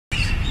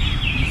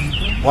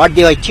What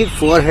they achieved,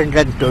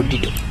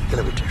 422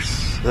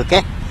 kilometers.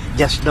 Okay?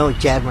 Just now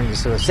Chairman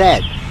ISRO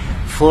said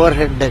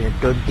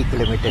 420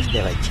 kilometers they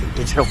have achieved.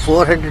 Instead of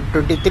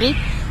 423,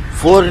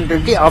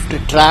 420 after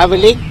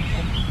traveling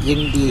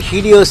in the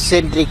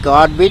heliocentric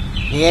orbit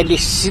nearly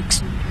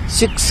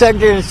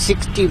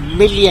 660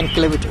 million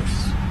kilometers.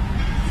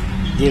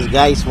 These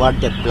guys, what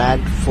they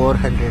planned,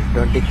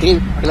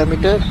 423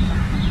 kilometers,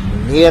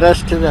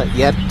 nearest to the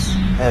Earth,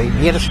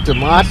 nearest to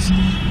Mars,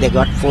 they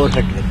got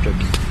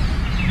 420.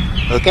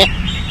 Okay?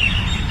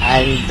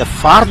 And the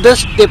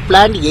farthest they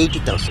planned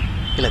 80,000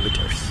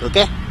 kilometers.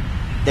 Okay?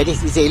 That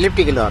is an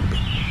elliptical orbit.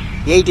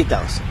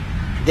 80,000.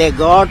 They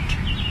got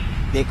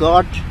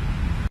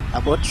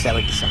about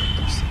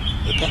 77,000.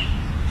 Okay?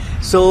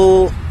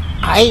 So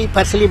I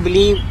personally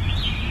believe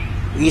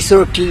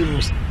ISRO team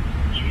is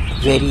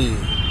very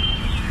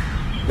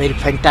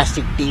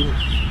fantastic team.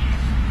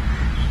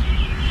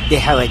 They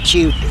have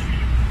achieved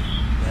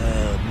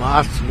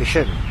Mars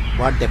mission,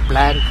 what they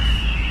planned,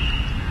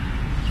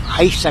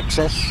 high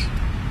success,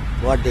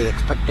 what they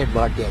expected,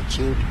 what they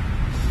achieved.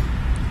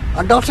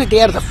 And also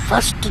they are the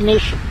first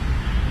nation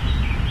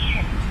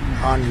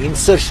on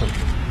insertion.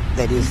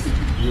 That is,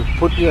 you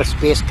put your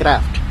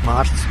spacecraft,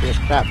 Mars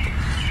spacecraft,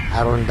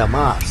 around the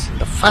Mars,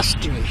 the first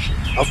nation.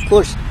 Of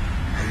course,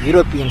 the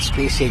European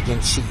Space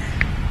Agency,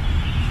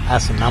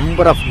 as a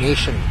number of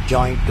nations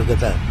joined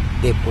together,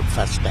 they put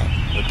first time,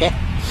 okay?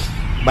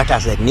 But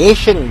as a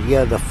nation, we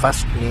are the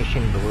first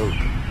nation in the world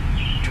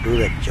to do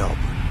that job.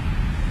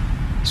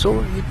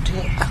 So,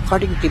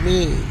 according to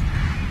me,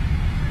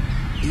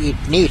 it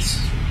needs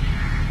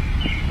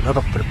a lot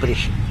of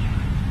preparation,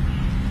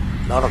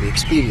 a lot of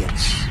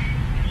experience,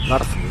 a lot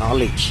of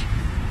knowledge.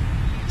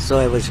 So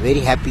I was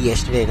very happy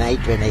yesterday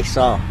night when I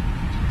saw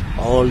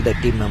all the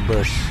team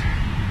members.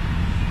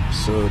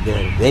 So they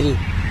are very,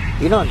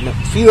 in a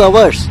few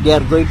hours they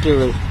are going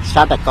to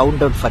start a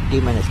countdown for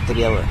T-minus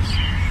 3 hours.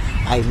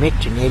 I met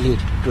nearly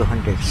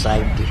 200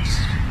 scientists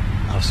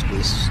of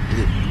space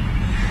team,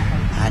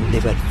 and they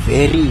were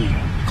very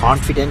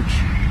confident.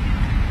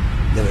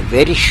 They were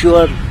very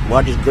sure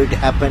what is going to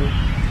happen.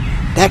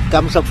 That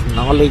comes out of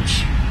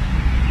knowledge.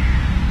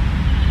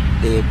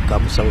 That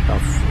comes out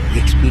of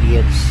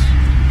experience.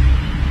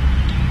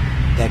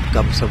 That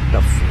comes out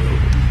of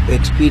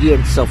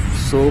experience of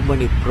so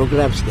many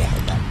programs they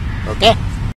have done. Okay?